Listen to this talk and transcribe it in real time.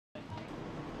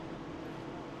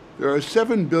There are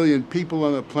 7 billion people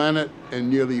on the planet and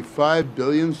nearly 5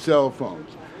 billion cell phones,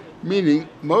 meaning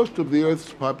most of the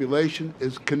Earth's population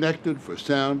is connected for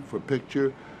sound, for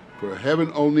picture, for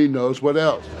heaven only knows what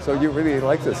else. So you really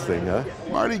like this thing, huh?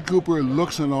 Marty Cooper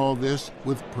looks on all this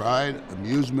with pride,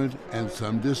 amusement, and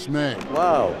some dismay.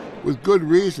 Wow. With good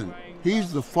reason.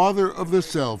 He's the father of the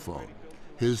cell phone.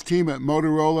 His team at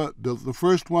Motorola built the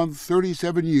first one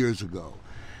 37 years ago.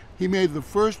 He made the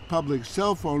first public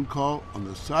cell phone call on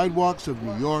the sidewalks of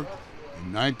New York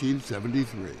in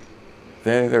 1973.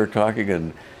 They were talking,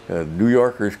 and New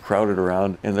Yorkers crowded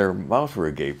around, and their mouths were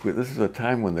agape. This is a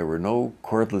time when there were no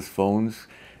cordless phones,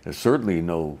 and certainly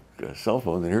no cell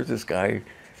phones. And here's this guy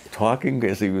talking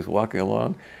as he was walking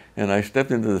along, and I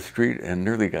stepped into the street and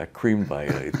nearly got creamed by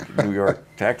a New York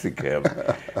taxi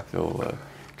cab. So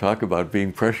talk about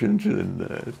being prescient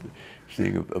and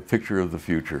seeing a picture of the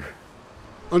future.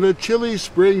 On a chilly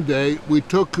spring day, we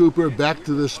took Cooper back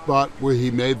to the spot where he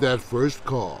made that first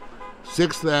call,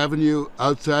 6th Avenue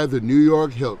outside the New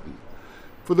York Hilton.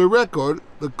 For the record,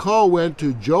 the call went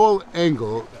to Joel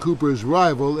Engel, Cooper's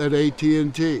rival at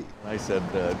AT&T. I said,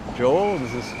 Joel,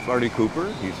 this is Marty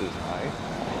Cooper. He says,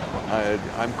 hi.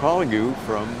 I'm calling you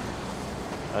from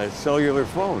a cellular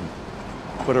phone,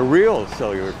 but a real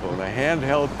cellular phone, a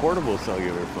handheld portable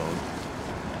cellular phone.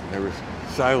 And there was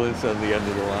silence on the end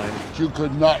of the line. You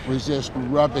could not resist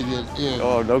rubbing it in.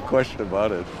 Oh, no question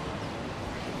about it.